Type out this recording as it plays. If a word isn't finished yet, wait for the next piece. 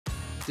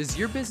Does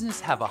your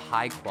business have a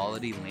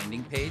high-quality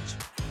landing page?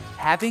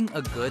 Having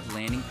a good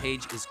landing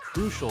page is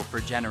crucial for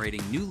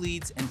generating new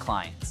leads and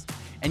clients.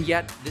 And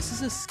yet, this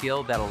is a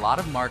skill that a lot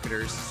of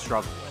marketers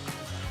struggle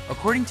with.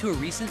 According to a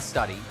recent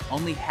study,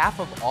 only half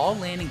of all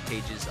landing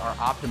pages are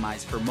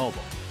optimized for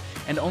mobile,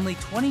 and only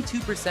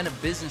 22%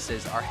 of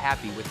businesses are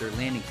happy with their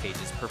landing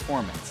page's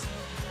performance.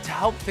 To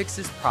help fix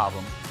this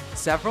problem,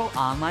 several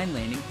online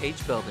landing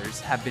page builders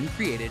have been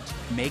created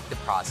to make the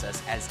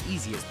process as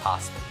easy as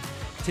possible.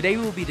 Today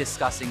we'll be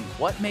discussing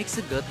what makes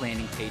a good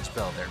landing page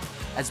builder,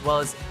 as well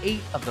as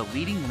 8 of the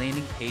leading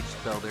landing page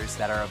builders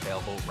that are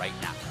available right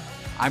now.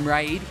 I'm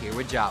Raid here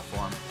with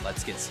Jotform.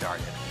 Let's get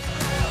started.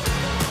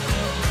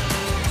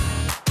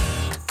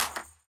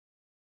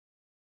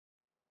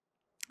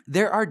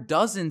 There are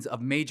dozens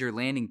of major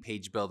landing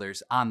page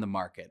builders on the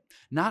market.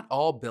 Not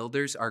all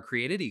builders are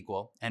created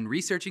equal, and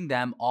researching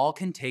them all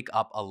can take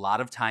up a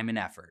lot of time and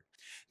effort.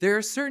 There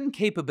are certain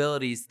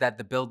capabilities that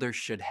the builder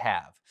should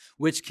have,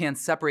 which can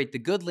separate the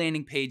good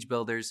landing page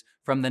builders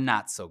from the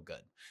not so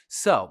good.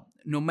 So,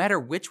 no matter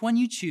which one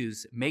you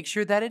choose, make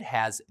sure that it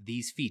has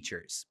these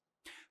features.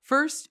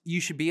 First,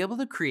 you should be able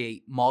to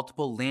create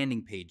multiple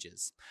landing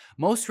pages.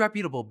 Most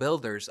reputable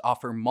builders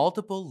offer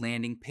multiple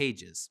landing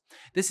pages.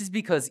 This is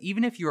because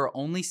even if you are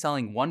only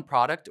selling one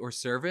product or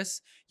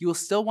service, you will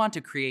still want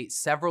to create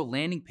several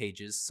landing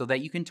pages so that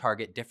you can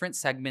target different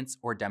segments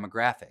or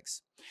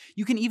demographics.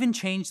 You can even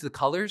change the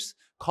colors,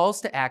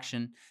 calls to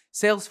action,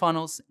 sales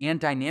funnels, and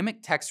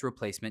dynamic text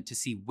replacement to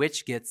see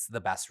which gets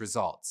the best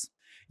results.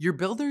 Your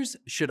builders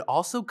should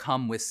also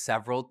come with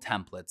several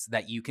templates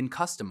that you can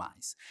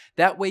customize.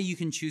 That way you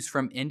can choose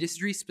from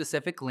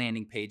industry-specific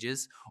landing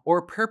pages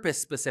or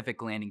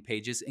purpose-specific landing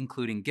pages,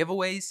 including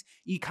giveaways,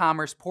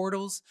 e-commerce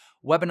portals,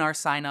 webinar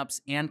signups,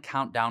 and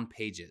countdown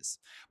pages.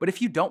 But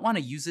if you don't want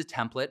to use a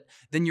template,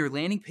 then your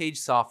landing page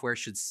software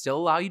should still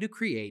allow you to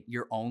create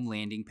your own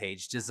landing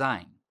page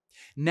design.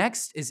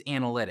 Next is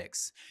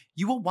analytics.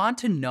 You will want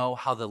to know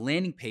how the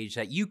landing page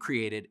that you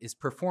created is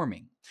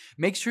performing.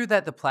 Make sure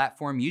that the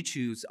platform you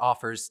choose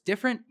offers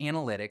different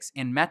analytics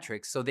and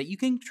metrics so that you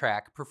can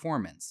track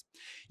performance.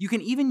 You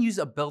can even use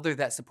a builder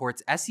that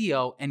supports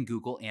SEO and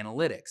Google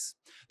Analytics.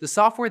 The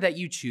software that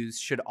you choose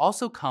should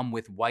also come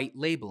with white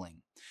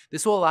labeling.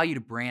 This will allow you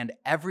to brand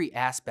every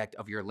aspect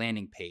of your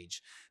landing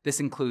page.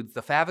 This includes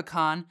the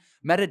favicon,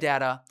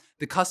 metadata,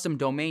 the custom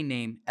domain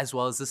name, as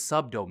well as the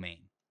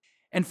subdomain.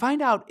 And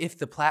find out if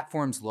the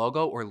platform's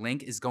logo or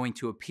link is going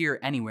to appear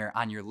anywhere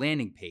on your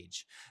landing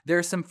page. There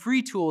are some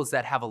free tools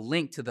that have a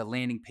link to the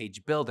landing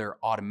page builder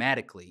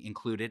automatically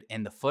included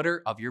in the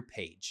footer of your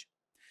page.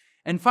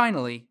 And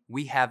finally,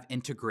 we have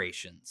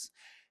integrations.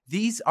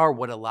 These are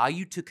what allow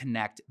you to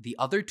connect the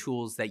other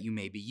tools that you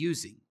may be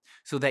using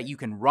so that you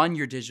can run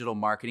your digital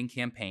marketing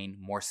campaign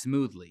more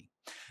smoothly.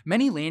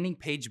 Many landing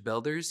page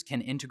builders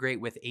can integrate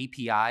with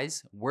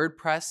APIs,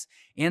 WordPress,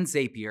 and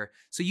Zapier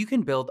so you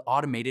can build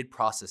automated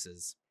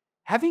processes.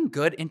 Having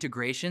good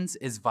integrations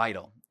is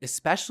vital,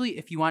 especially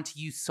if you want to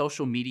use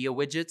social media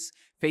widgets,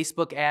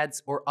 Facebook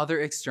ads, or other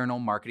external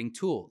marketing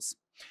tools.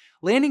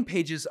 Landing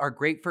pages are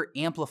great for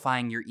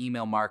amplifying your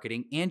email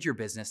marketing and your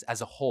business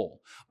as a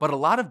whole, but a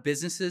lot of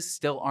businesses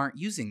still aren't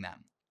using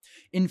them.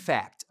 In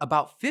fact,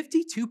 about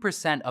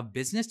 52% of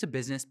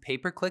business-to-business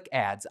pay-per-click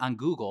ads on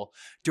Google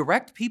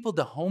direct people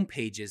to home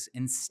pages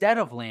instead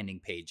of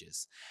landing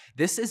pages.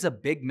 This is a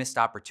big missed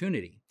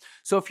opportunity.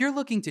 So if you're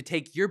looking to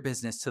take your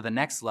business to the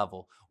next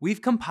level,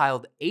 we've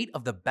compiled 8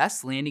 of the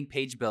best landing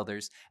page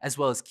builders as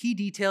well as key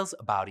details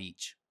about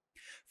each.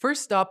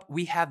 First up,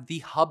 we have the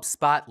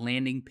HubSpot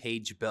landing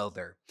page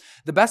builder.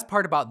 The best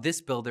part about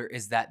this builder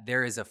is that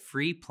there is a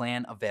free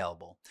plan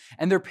available,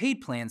 and their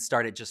paid plans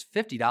start at just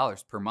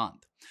 $50 per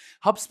month.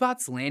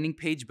 HubSpot's landing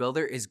page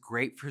builder is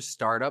great for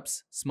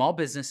startups, small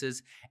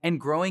businesses, and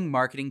growing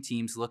marketing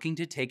teams looking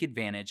to take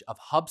advantage of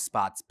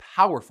HubSpot's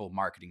powerful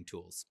marketing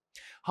tools.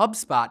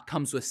 HubSpot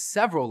comes with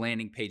several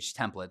landing page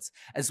templates,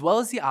 as well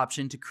as the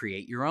option to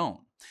create your own.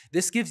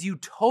 This gives you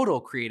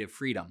total creative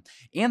freedom,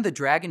 and the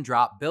drag and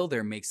drop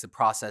builder makes the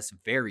process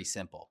very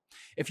simple.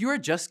 If you are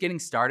just getting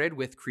started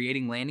with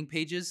creating landing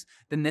pages,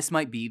 then this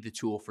might be the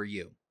tool for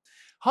you.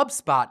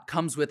 HubSpot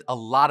comes with a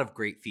lot of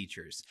great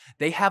features.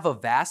 They have a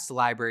vast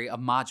library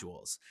of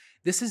modules.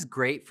 This is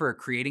great for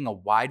creating a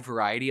wide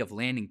variety of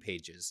landing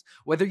pages,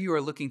 whether you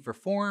are looking for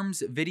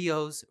forms,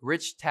 videos,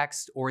 rich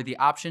text, or the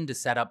option to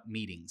set up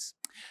meetings.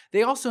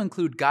 They also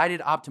include guided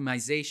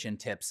optimization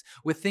tips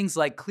with things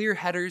like clear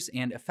headers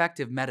and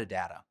effective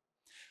metadata.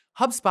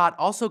 HubSpot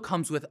also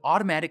comes with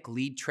automatic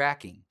lead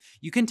tracking.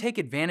 You can take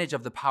advantage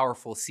of the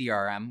powerful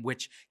CRM,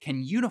 which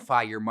can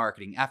unify your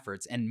marketing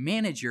efforts and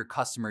manage your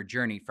customer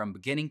journey from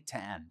beginning to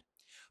end.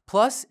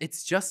 Plus,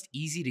 it's just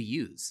easy to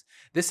use.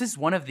 This is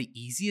one of the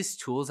easiest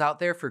tools out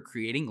there for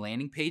creating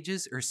landing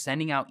pages or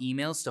sending out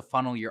emails to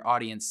funnel your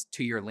audience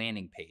to your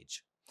landing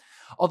page.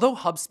 Although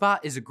HubSpot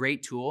is a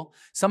great tool,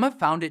 some have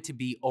found it to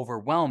be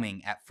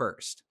overwhelming at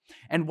first.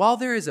 And while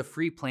there is a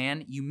free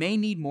plan, you may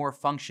need more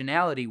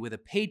functionality with a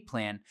paid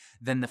plan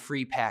than the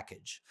free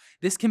package.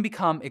 This can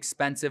become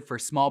expensive for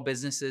small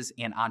businesses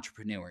and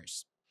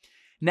entrepreneurs.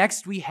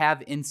 Next, we have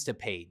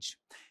Instapage.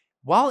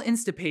 While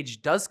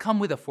Instapage does come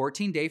with a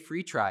 14-day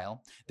free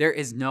trial, there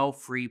is no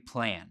free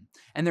plan,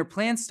 and their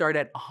plans start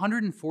at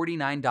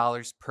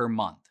 $149 per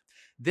month.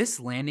 This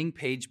landing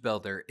page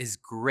builder is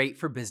great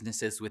for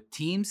businesses with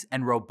teams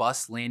and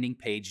robust landing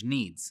page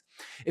needs.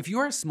 If you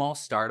are a small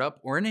startup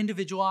or an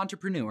individual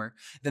entrepreneur,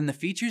 then the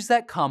features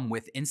that come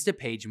with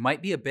Instapage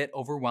might be a bit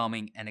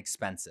overwhelming and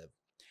expensive.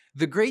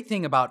 The great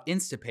thing about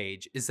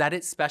Instapage is that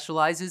it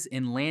specializes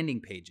in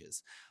landing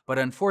pages, but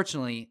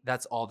unfortunately,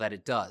 that's all that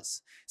it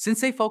does.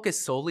 Since they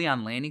focus solely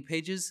on landing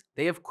pages,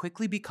 they have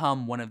quickly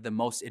become one of the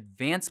most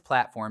advanced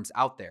platforms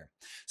out there.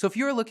 So if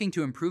you are looking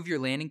to improve your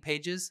landing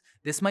pages,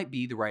 this might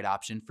be the right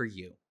option for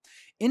you.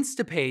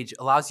 Instapage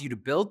allows you to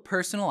build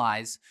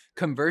personalized,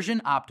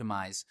 conversion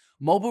optimized,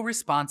 mobile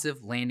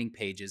responsive landing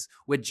pages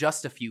with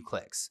just a few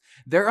clicks.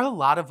 There are a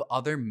lot of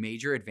other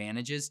major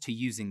advantages to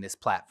using this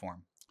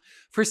platform.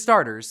 For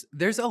starters,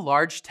 there's a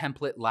large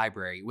template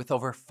library with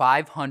over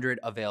 500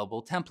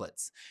 available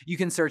templates. You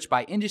can search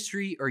by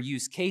industry or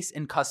use case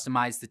and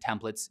customize the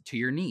templates to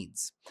your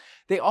needs.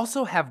 They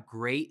also have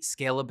great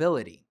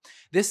scalability.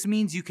 This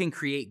means you can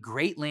create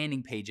great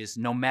landing pages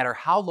no matter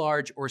how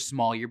large or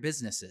small your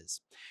business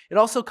is. It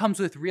also comes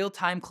with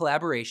real-time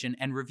collaboration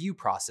and review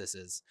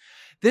processes.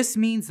 This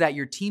means that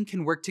your team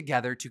can work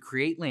together to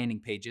create landing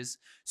pages,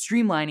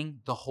 streamlining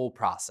the whole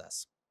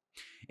process.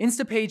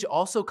 Instapage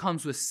also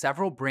comes with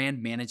several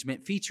brand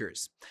management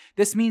features.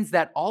 This means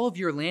that all of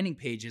your landing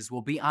pages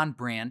will be on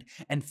brand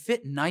and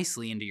fit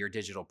nicely into your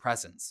digital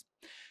presence.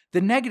 The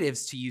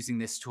negatives to using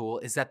this tool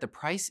is that the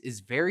price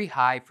is very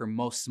high for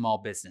most small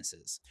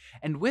businesses.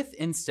 And with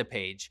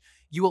Instapage,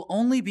 you will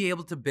only be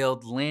able to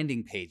build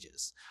landing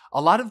pages.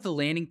 A lot of the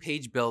landing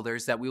page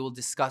builders that we will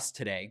discuss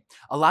today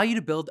allow you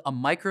to build a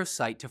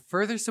microsite to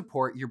further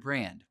support your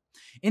brand.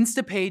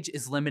 Instapage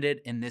is limited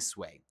in this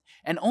way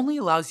and only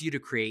allows you to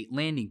create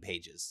landing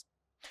pages.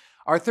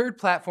 Our third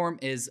platform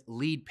is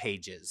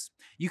Leadpages.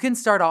 You can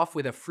start off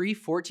with a free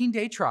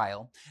 14-day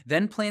trial,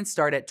 then plans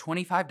start at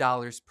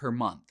 $25 per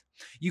month.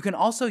 You can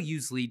also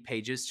use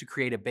Leadpages to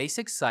create a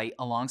basic site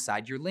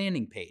alongside your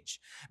landing page,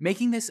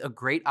 making this a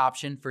great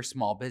option for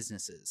small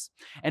businesses.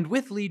 And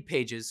with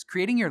Leadpages,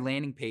 creating your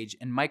landing page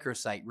and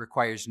microsite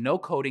requires no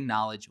coding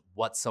knowledge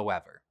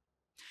whatsoever.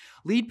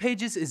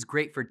 Leadpages is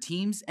great for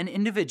teams and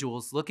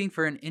individuals looking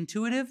for an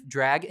intuitive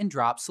drag and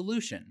drop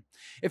solution.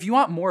 If you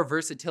want more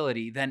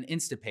versatility than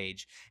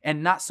Instapage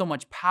and not so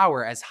much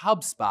power as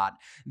HubSpot,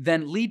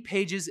 then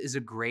Leadpages is a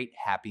great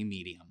happy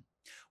medium.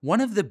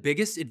 One of the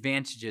biggest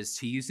advantages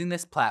to using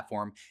this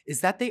platform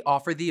is that they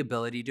offer the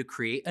ability to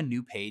create a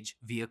new page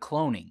via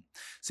cloning.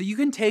 So you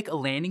can take a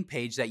landing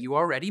page that you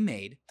already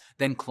made,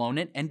 then clone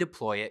it and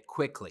deploy it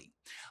quickly.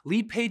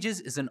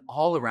 Leadpages is an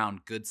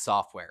all-around good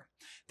software.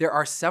 There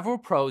are several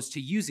pros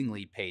to using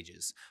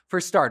Leadpages.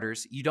 For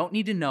starters, you don't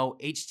need to know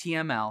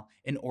HTML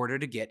in order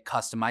to get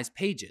customized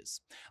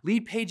pages.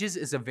 Leadpages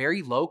is a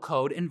very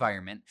low-code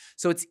environment,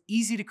 so it's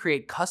easy to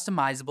create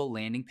customizable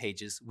landing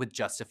pages with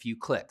just a few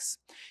clicks.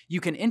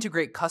 You can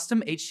integrate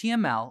custom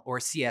HTML or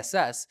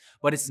CSS,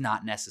 but it's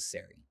not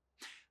necessary.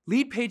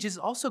 Leadpages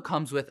also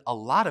comes with a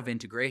lot of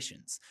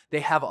integrations. They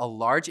have a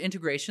large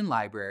integration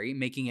library,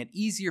 making it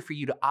easier for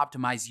you to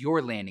optimize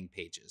your landing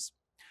pages.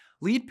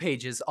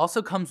 Leadpages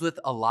also comes with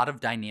a lot of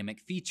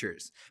dynamic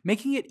features,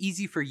 making it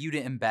easy for you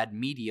to embed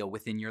media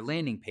within your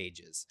landing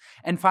pages.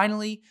 And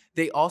finally,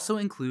 they also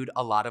include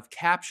a lot of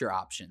capture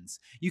options.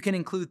 You can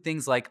include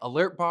things like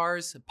alert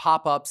bars,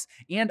 pop-ups,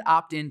 and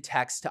opt-in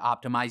text to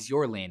optimize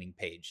your landing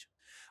page.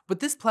 But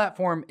this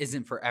platform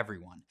isn't for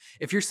everyone.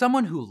 If you're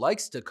someone who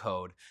likes to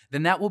code,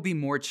 then that will be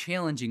more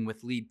challenging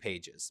with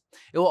Leadpages.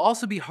 It will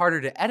also be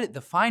harder to edit the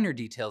finer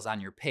details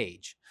on your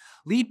page.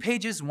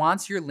 Leadpages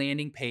wants your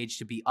landing page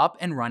to be up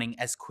and running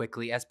as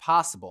quickly as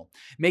possible,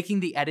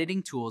 making the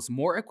editing tools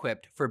more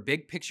equipped for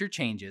big picture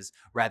changes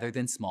rather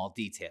than small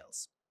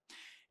details.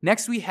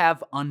 Next, we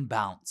have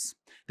Unbounce.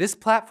 This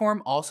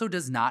platform also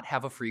does not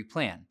have a free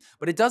plan,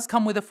 but it does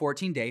come with a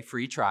 14-day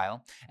free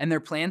trial, and their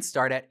plans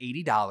start at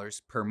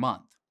 $80 per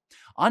month.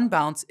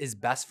 Unbounce is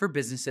best for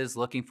businesses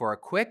looking for a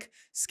quick,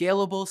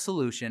 scalable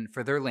solution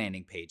for their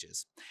landing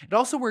pages. It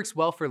also works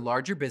well for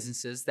larger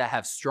businesses that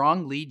have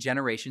strong lead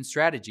generation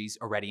strategies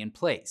already in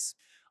place.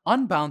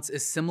 Unbounce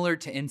is similar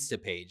to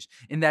Instapage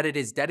in that it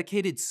is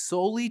dedicated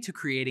solely to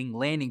creating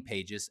landing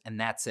pages, and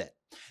that's it.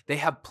 They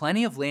have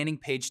plenty of landing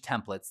page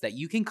templates that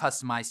you can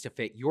customize to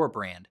fit your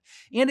brand,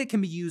 and it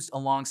can be used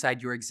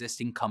alongside your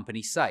existing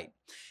company site.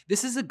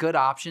 This is a good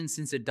option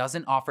since it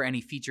doesn't offer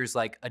any features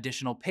like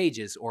additional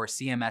pages or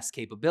CMS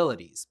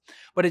capabilities,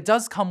 but it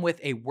does come with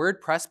a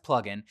WordPress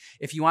plugin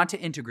if you want to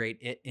integrate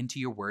it into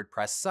your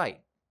WordPress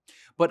site.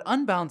 But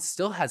Unbounce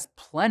still has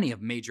plenty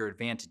of major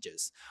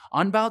advantages.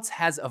 Unbounce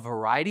has a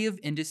variety of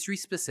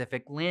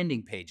industry-specific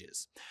landing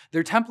pages.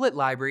 Their template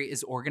library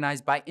is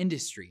organized by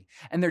industry,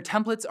 and their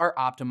templates are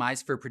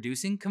optimized for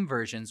producing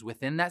conversions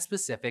within that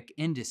specific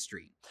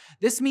industry.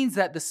 This means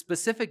that the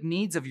specific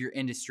needs of your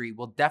industry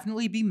will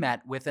definitely be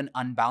met with an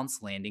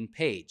Unbounce landing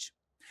page.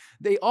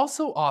 They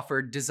also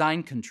offer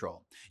design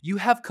control. You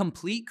have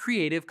complete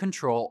creative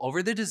control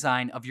over the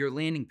design of your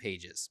landing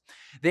pages.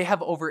 They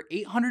have over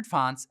 800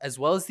 fonts as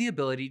well as the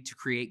ability to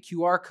create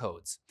QR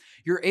codes.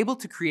 You're able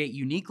to create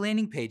unique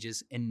landing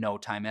pages in no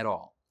time at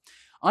all.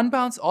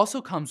 Unbounce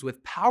also comes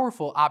with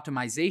powerful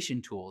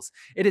optimization tools.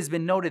 It has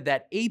been noted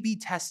that A/B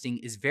testing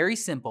is very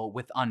simple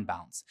with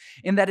Unbounce,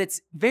 in that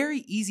it's very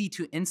easy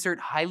to insert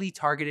highly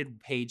targeted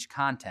page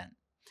content.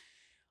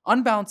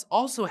 Unbounce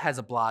also has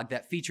a blog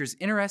that features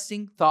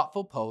interesting,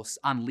 thoughtful posts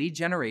on lead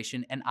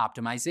generation and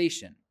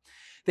optimization.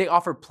 They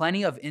offer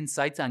plenty of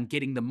insights on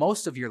getting the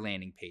most of your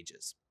landing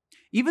pages.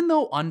 Even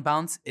though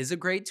Unbounce is a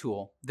great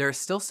tool, there are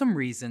still some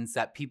reasons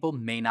that people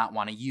may not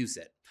want to use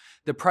it.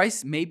 The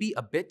price may be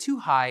a bit too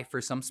high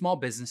for some small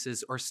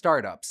businesses or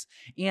startups,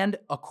 and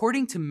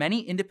according to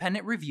many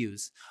independent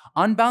reviews,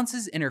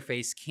 Unbounce's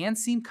interface can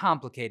seem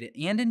complicated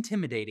and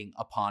intimidating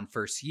upon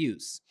first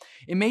use.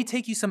 It may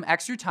take you some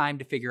extra time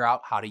to figure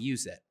out how to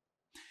use it.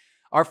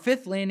 Our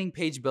fifth landing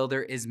page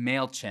builder is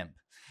MailChimp.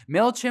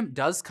 MailChimp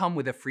does come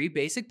with a free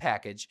basic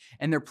package,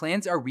 and their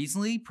plans are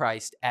reasonably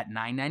priced at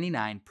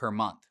 $9.99 per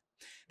month.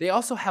 They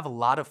also have a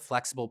lot of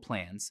flexible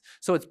plans,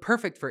 so it's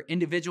perfect for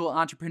individual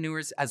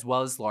entrepreneurs as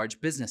well as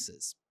large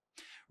businesses.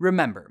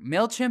 Remember,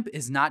 MailChimp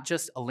is not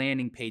just a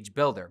landing page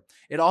builder.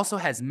 It also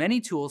has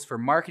many tools for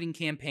marketing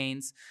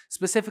campaigns,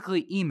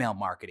 specifically email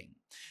marketing.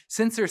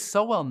 Since they're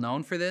so well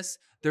known for this,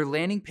 their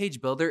landing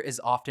page builder is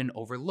often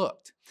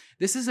overlooked.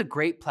 This is a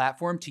great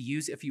platform to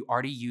use if you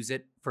already use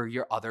it for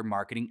your other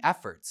marketing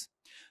efforts.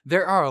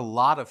 There are a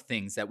lot of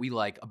things that we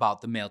like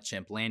about the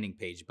MailChimp landing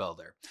page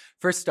builder.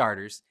 For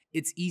starters,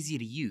 it's easy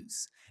to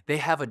use. They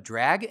have a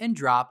drag and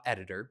drop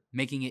editor,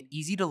 making it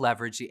easy to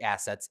leverage the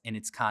assets in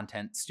its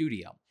content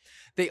studio.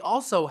 They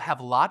also have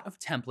a lot of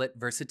template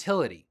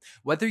versatility.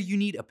 Whether you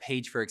need a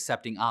page for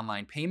accepting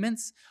online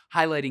payments,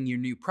 highlighting your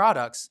new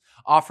products,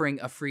 offering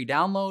a free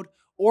download,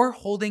 or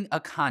holding a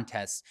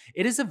contest,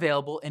 it is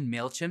available in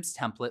MailChimp's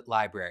template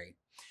library.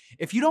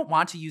 If you don't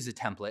want to use a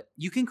template,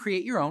 you can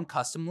create your own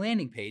custom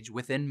landing page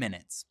within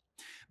minutes.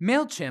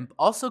 MailChimp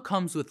also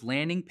comes with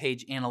landing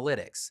page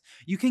analytics.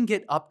 You can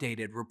get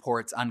updated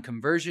reports on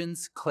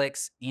conversions,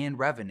 clicks, and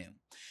revenue.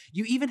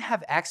 You even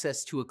have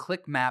access to a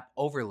click map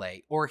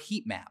overlay or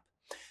heat map.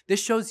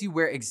 This shows you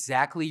where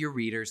exactly your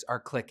readers are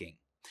clicking.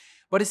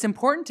 But it's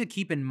important to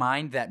keep in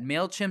mind that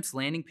MailChimp's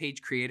landing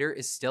page creator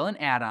is still an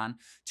add-on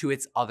to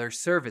its other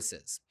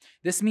services.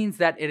 This means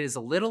that it is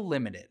a little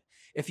limited.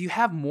 If you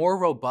have more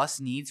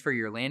robust needs for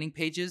your landing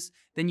pages,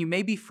 then you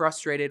may be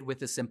frustrated with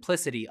the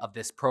simplicity of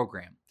this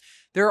program.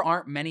 There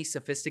aren't many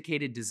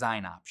sophisticated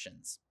design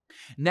options.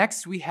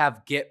 Next, we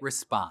have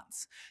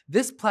GetResponse.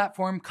 This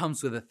platform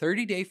comes with a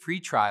 30-day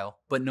free trial,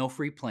 but no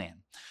free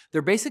plan.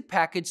 Their basic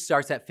package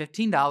starts at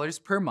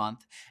 $15 per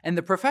month, and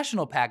the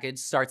professional package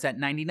starts at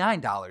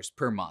 $99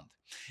 per month.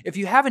 If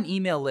you have an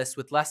email list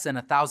with less than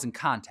 1,000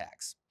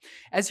 contacts.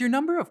 As your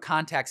number of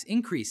contacts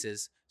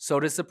increases,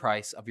 so does the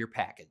price of your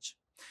package.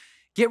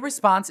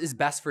 GetResponse is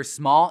best for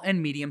small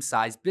and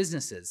medium-sized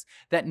businesses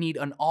that need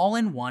an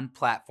all-in-one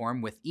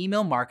platform with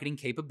email marketing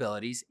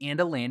capabilities and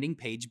a landing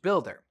page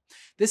builder.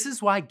 This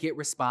is why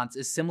GetResponse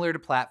is similar to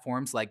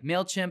platforms like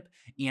MailChimp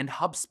and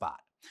HubSpot.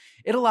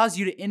 It allows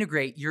you to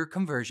integrate your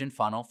conversion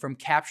funnel from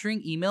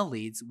capturing email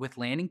leads with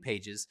landing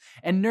pages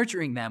and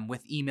nurturing them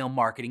with email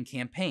marketing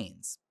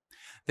campaigns.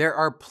 There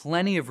are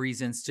plenty of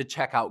reasons to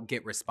check out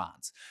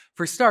GetResponse.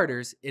 For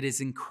starters, it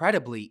is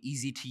incredibly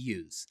easy to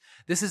use.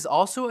 This is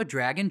also a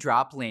drag and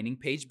drop landing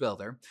page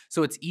builder,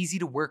 so it's easy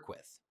to work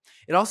with.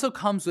 It also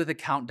comes with a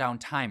countdown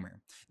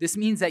timer. This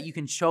means that you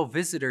can show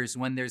visitors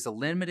when there's a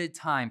limited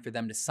time for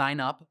them to sign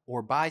up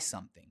or buy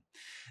something.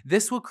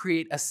 This will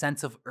create a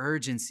sense of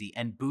urgency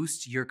and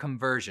boost your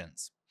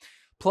conversions.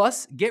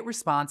 Plus,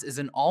 GetResponse is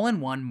an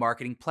all-in-one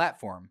marketing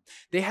platform.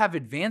 They have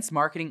advanced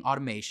marketing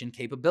automation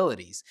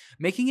capabilities,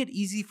 making it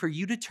easy for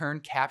you to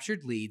turn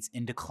captured leads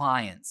into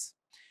clients.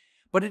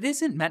 But it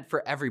isn't meant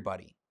for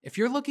everybody. If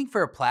you're looking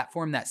for a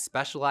platform that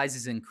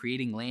specializes in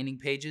creating landing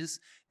pages,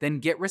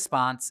 then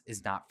GetResponse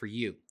is not for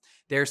you.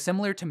 They are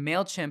similar to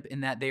MailChimp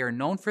in that they are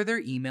known for their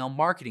email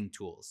marketing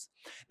tools.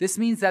 This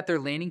means that their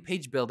landing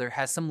page builder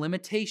has some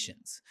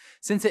limitations,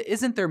 since it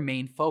isn't their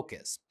main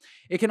focus.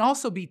 It can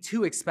also be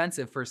too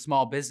expensive for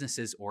small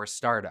businesses or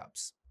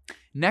startups.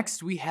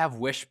 Next, we have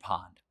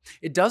Wishpond.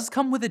 It does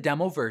come with a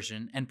demo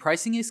version, and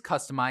pricing is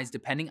customized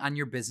depending on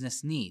your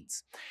business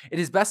needs. It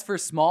is best for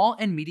small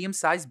and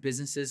medium-sized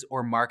businesses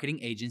or marketing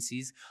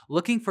agencies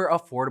looking for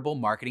affordable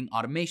marketing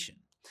automation.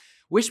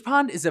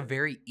 Wishpond is a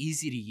very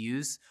easy to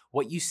use,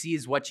 what you see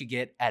is what you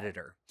get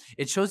editor.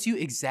 It shows you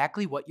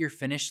exactly what your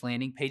finished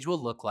landing page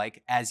will look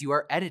like as you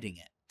are editing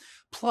it.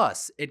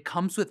 Plus, it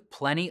comes with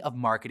plenty of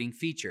marketing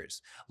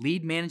features,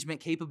 lead management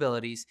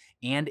capabilities,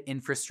 and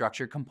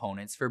infrastructure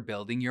components for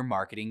building your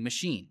marketing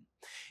machine.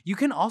 You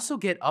can also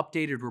get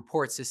updated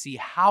reports to see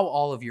how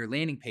all of your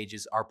landing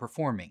pages are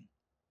performing.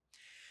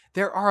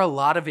 There are a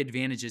lot of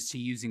advantages to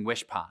using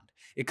Wishpond.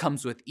 It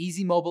comes with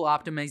easy mobile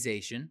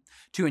optimization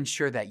to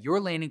ensure that your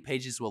landing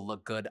pages will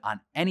look good on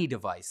any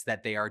device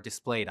that they are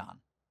displayed on.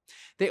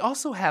 They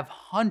also have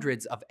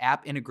hundreds of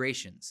app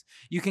integrations.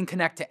 You can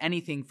connect to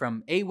anything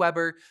from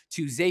Aweber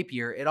to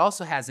Zapier. It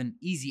also has an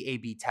easy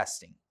A/B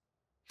testing.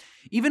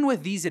 Even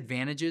with these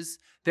advantages,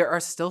 there are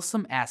still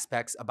some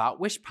aspects about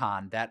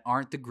Wishpond that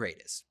aren't the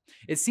greatest.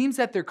 It seems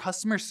that their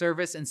customer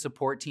service and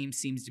support team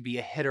seems to be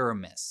a hit or a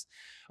miss.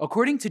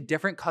 According to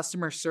different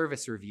customer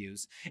service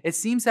reviews, it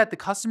seems that the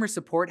customer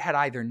support had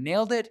either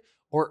nailed it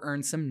or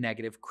earned some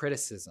negative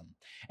criticism.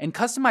 And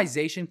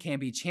customization can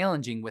be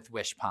challenging with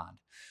Wishpond.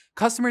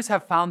 Customers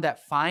have found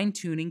that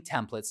fine-tuning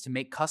templates to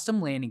make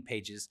custom landing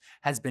pages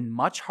has been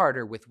much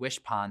harder with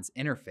Wishpond's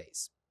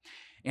interface.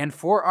 And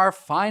for our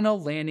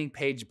final landing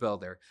page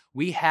builder,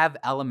 we have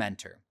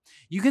Elementor.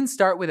 You can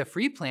start with a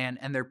free plan,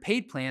 and their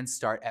paid plans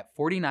start at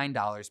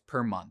 $49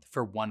 per month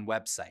for one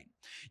website.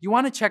 You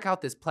want to check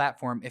out this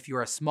platform if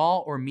you're a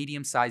small or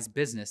medium-sized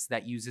business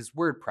that uses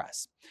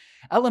WordPress.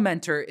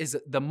 Elementor is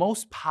the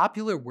most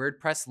popular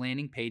WordPress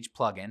landing page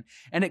plugin,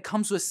 and it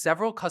comes with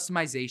several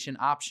customization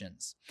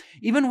options.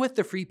 Even with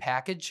the free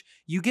package,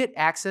 you get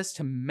access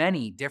to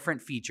many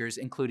different features,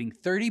 including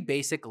 30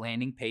 basic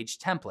landing page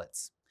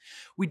templates.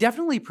 We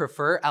definitely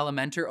prefer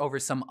Elementor over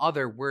some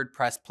other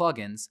WordPress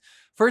plugins.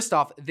 First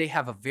off, they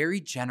have a very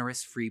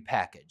generous free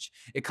package.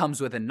 It comes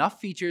with enough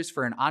features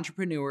for an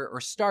entrepreneur or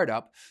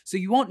startup, so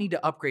you won't need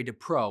to upgrade to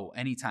Pro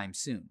anytime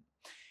soon.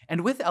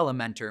 And with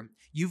Elementor,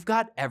 you've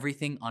got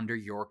everything under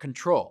your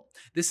control.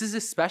 This is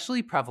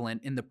especially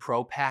prevalent in the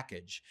Pro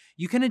package.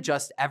 You can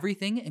adjust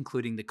everything,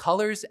 including the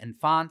colors and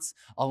fonts,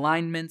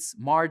 alignments,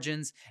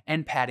 margins,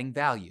 and padding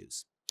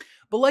values.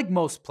 But like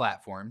most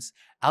platforms,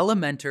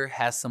 Elementor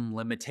has some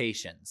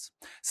limitations.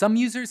 Some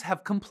users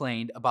have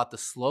complained about the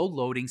slow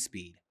loading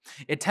speed.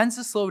 It tends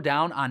to slow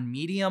down on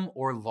medium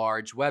or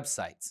large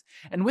websites.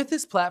 And with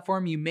this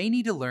platform, you may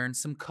need to learn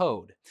some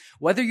code.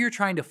 Whether you're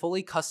trying to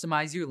fully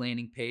customize your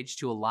landing page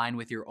to align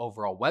with your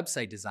overall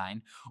website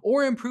design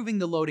or improving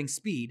the loading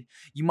speed,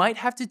 you might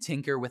have to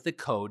tinker with the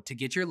code to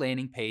get your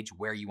landing page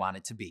where you want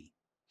it to be.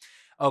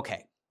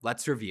 Okay,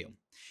 let's review.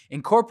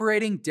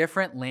 Incorporating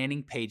different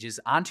landing pages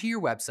onto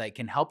your website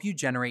can help you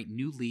generate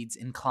new leads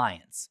and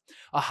clients.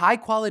 A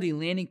high-quality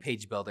landing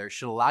page builder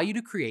should allow you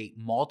to create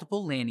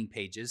multiple landing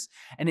pages,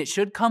 and it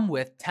should come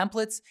with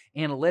templates,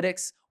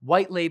 analytics,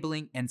 white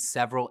labeling, and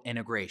several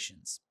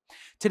integrations.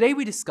 Today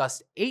we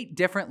discussed 8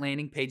 different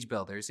landing page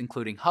builders,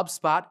 including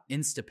HubSpot,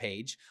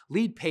 Instapage,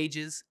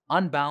 Leadpages,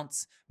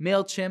 Unbounce,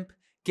 MailChimp,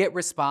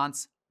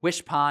 GetResponse,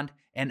 Wishpond,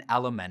 and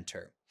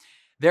Elementor.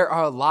 There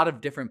are a lot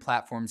of different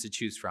platforms to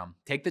choose from.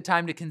 Take the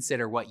time to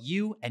consider what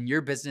you and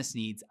your business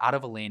needs out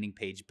of a landing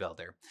page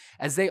builder,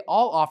 as they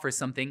all offer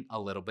something a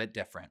little bit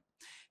different.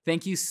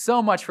 Thank you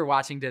so much for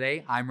watching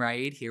today. I'm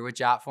Raid here with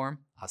Jotform.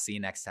 I'll see you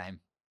next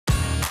time.